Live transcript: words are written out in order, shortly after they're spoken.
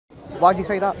Why do you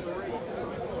say that?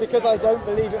 Because I don't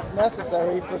believe it's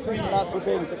necessary for a supernatural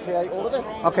being to create all of this.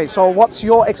 Okay, so what's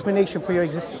your explanation for your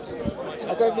existence?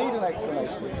 I don't need an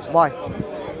explanation. Why?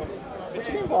 What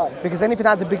do you mean why? Because anything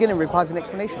that has a beginning requires an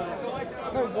explanation.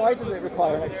 No, why does it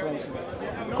require an explanation?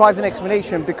 It requires an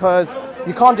explanation because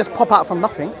you can't just pop out from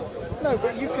nothing. No,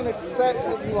 but you can accept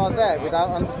that you are there without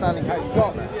understanding how you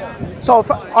got there. So,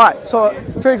 alright, so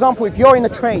for example, if you're in a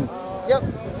train, Yep.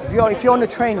 if you're on a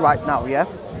train right now, yeah,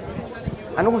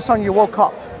 and all of a sudden you woke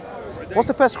up, what's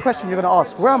the first question you're going to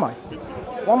ask? Where am I?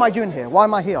 What am I doing here? Why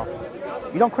am I here?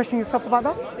 You don't question yourself about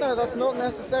that? No, that's not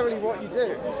necessarily what you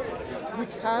do. You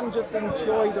can just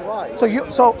enjoy the ride. So you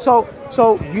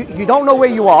don't know where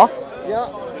you are, Yeah.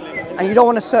 and you don't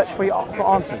want to search for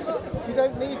answers. You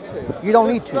don't need to. You don't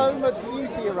There's need to. so much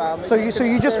beauty around. So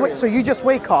you just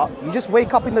wake up. You just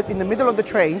wake up in the middle of the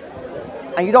train,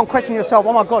 and you don't question yourself.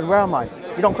 Oh my God, where am I?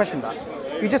 You don't question that.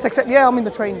 You just accept. Yeah, I'm in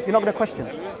the train. You're not going to question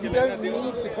it. You don't need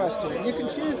to question it. You can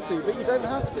choose to, but you don't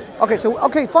have to.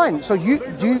 Okay, fine. So you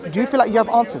feel like you have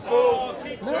answers? No.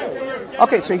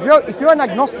 Okay, so if you're an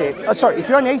agnostic, if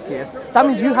you're an atheist, that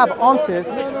means you have answers.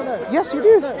 No. Yes, you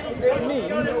do. No, it means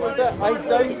that I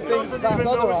don't think that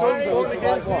other answer is the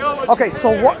right one. Okay,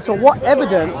 so what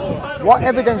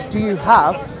evidence do you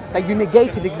have that you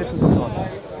negated the existence of God?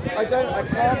 I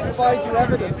can't provide you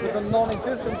evidence of the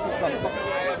non-existence of something.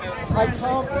 I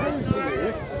can't prove to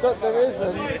you that there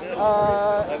isn't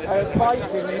a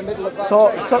Viking in the middle of that.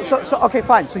 So okay,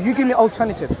 fine. So you give me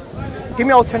alternative. Give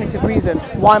me alternative reason.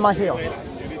 Why am I here?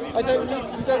 You don't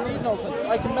need an alternative.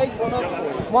 I can make one up for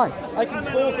you. Why? I can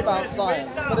talk about science,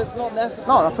 but it's not necessary.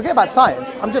 No, forget about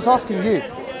science. I'm just asking you.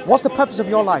 What's the purpose of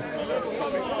your life?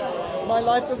 My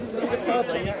life doesn't need a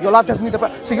purpose. Your life doesn't need a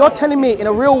purpose. So you're telling me in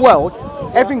a real world,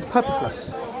 everything's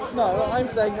purposeless. No, I'm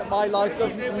saying that my life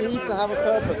doesn't need to have a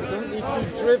purpose. It doesn't need to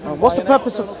be driven. What's the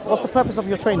purpose of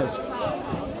your trainers?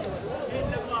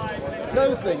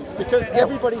 Those things, because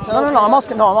everybody tells me. I'm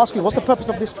asking you, what's the purpose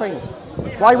of these trainers?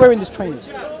 Why are you wearing these trainers?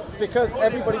 Because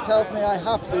everybody tells me I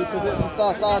have to, because it's a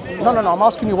society. No, I'm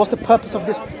asking you, what's the purpose of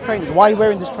these trainers? Why are you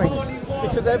wearing these trainers?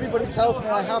 Because everybody tells me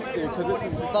I have to, because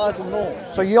it's a societal norm.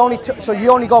 So you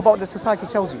only go about what the society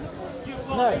tells you?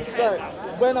 No, so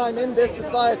when I'm in this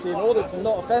society, in order to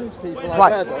not offend people, I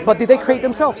wear them. But did they create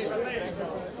themselves?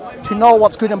 To know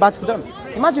what's good and bad for them?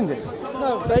 Imagine this.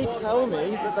 No, they tell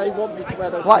me that they want me to wear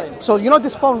those Right, trainers. so you know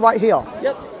this phone right here?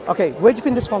 Yep. Okay, where do you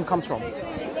think this phone comes from?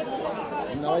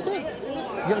 No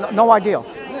idea. No idea. No,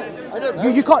 I don't know.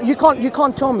 You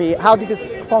can't tell me how did this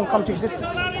phone come to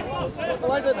existence?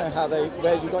 Well, I don't know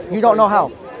where you got your You don't know phone how?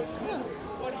 from.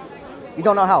 You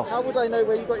don't know how? How would I know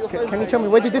where you got your phone Can you from? tell me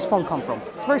where did this phone come from?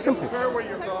 It's very simple. I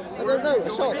don't know, a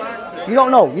shop. You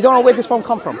don't know where this phone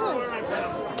come from?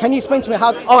 Can you explain to me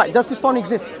how, alright, does this phone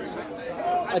exist?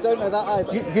 I don't know that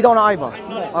either. You don't know either?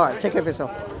 No. Alright, take care of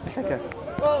yourself. Take care.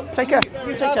 Well, Take care.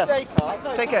 You Take care. have Descartes.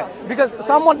 No, Take care. Because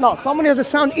someone who has a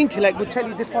sound intellect would tell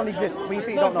you this phone exists, but you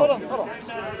say you don't know. Hold on. No,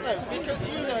 because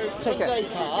you know from Take care.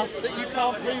 Descartes that you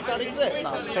can't prove that exists.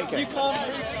 No, take care. You can't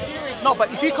prove No,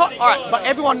 but if you can't, alright, but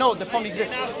everyone knows the phone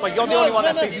exists, but you're the only one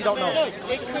that says you don't know. No,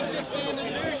 it could just be an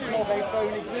illusion of a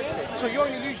phone existing. So you're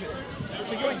an illusion.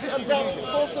 So your existence is an That's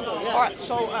illusion. possible, yeah. Alright,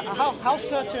 so how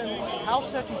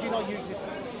certain do you know you exist?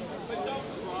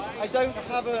 I don't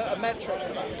have a metric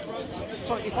for that.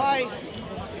 So if I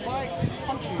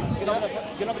punch you, you're not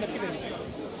gonna feel anything.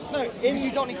 No, Because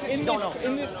you don't exist, you don't know.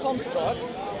 In this construct,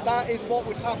 that is what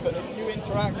would happen if you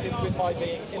interacted with my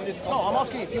being in this construct. No, I'm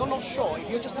asking you, if you're not sure, if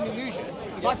you're just an illusion,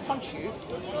 if I punch you,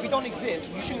 if you don't exist,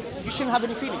 you shouldn't have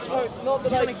any feelings, No, right? it's not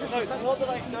that You I don't exist. No, it's not that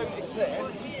I don't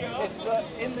exist. It's that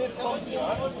in this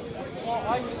construct, what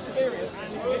I'm experiencing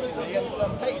is literally and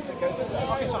some pain that goes with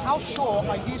Okay, that. so how sure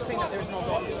are you saying that there is no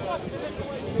God?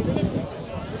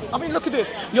 I mean, look at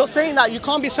this. You're saying that you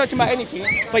can't be certain about anything,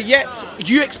 but yet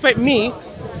you expect me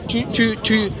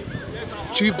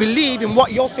to believe in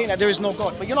what you're saying, that there is no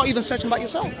God, but you're not even certain about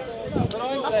yourself. That's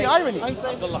the irony. I'm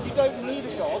saying that you don't need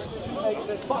a God to make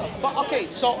this. But okay,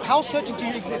 so how certain do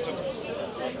you exist?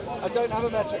 I don't have a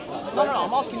metric. No,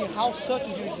 I'm asking you, how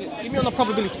certain do you exist? Give me on the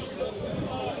probability.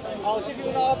 I'll give you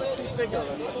an arbitrary figure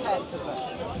of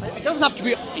 10%. It doesn't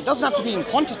have to be in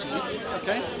quantity.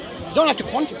 Okay. You don't have to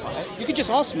quantify it. You could just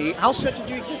ask me, how certain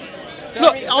do you exist?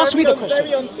 Look, ask me the question.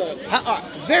 Very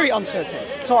uncertain. Very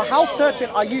uncertain. So how certain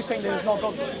are you saying there is no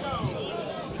God?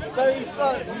 Very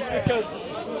certain because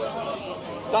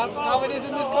that's how it is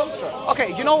in this construct.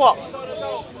 Okay, you know what?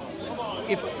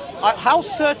 How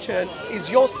certain is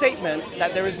your statement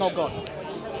that there is no God?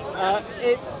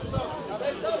 It's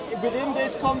within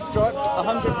this construct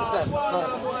 100%.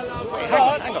 So, Wait,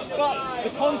 hang on. But the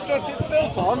construct it's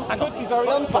built on could be very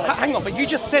uncertain. Hang on, but you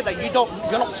just said that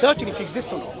you're not certain if you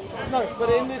exist or not. No, but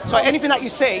in this So anything that you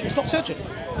say is not certain.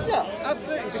 yeah,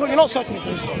 absolutely. So you're not certain if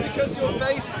you exist. Because you're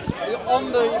based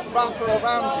on the wrapper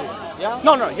around you. Yeah?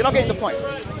 No, you're not getting the point.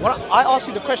 When I asked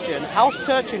you the question, how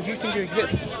certain do you think you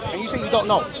exist? And you say you don't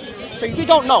know. So if you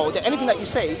don't know, then anything that you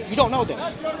say, you don't know then.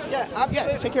 Yeah,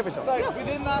 absolutely. Yeah, take care of yourself. So Yeah.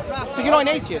 within that wrapper, So you're not an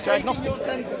atheist, you're taking agnostic. your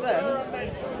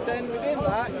 10%, then within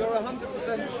that, you're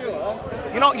 100% sure.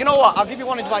 You know what? I'll give you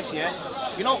one advice here.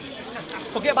 You know,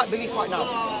 forget about belief right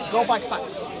now. Go by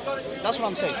facts. That's what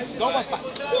I'm saying. Go by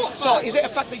facts. So is it a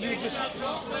fact that you exist?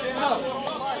 No,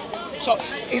 So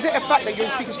is it a fact that you're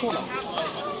in Speaker's Corner?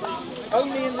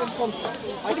 only in this construct.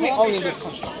 What do you mean only in this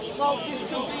construct? Well, this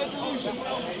could be a delusion.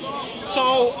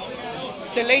 So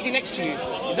the lady next to you,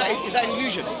 is that an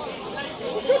illusion?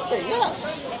 She could be,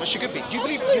 yeah. But she could be. Do you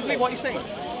believe what you're saying?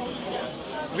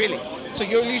 Really? So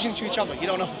you're illusion to each other, you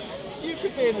don't know? You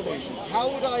could be an illusion.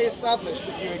 How would I establish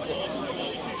that you exist?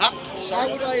 Huh? How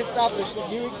would I establish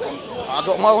that you exist? I've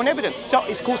got my own evidence. So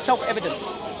it's called self-evidence.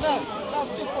 No, that's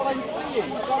just what I'm seeing.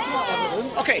 That's not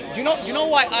evidence. Okay, do you know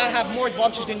why I have more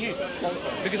advantage than you?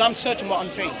 Because I'm certain what I'm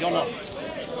saying, you're not.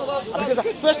 Well, Because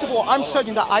first of all, I'm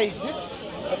certain that I exist.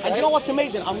 And you know what's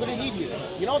amazing? I'm going to leave you.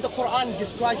 You know the Quran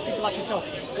describes people like yourself.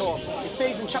 Go on. It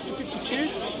says in chapter 52,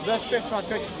 verse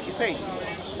 36, it says,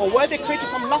 or were they created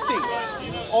from nothing?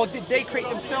 Or did they create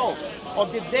themselves? Or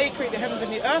did they create the heavens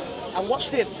and the earth? And watch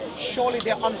this, surely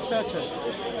they're uncertain.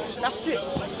 That's it.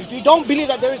 If you don't believe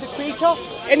that there is the creator,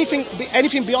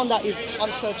 anything beyond that is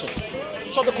uncertain.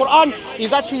 So the Quran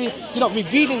is actually,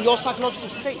 revealing your psychological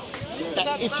state.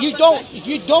 That if you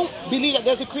don't believe that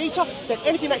there's the creator, then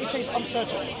anything that you say is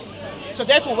uncertain. So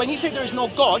therefore, when you say there is no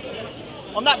God,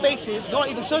 on that basis, you're not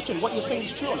even certain what you're saying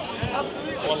is true or not.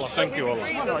 absolutely. Wallah, thank you,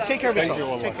 Allah. Take care of yourself. Thank you,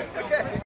 Allah. Take care.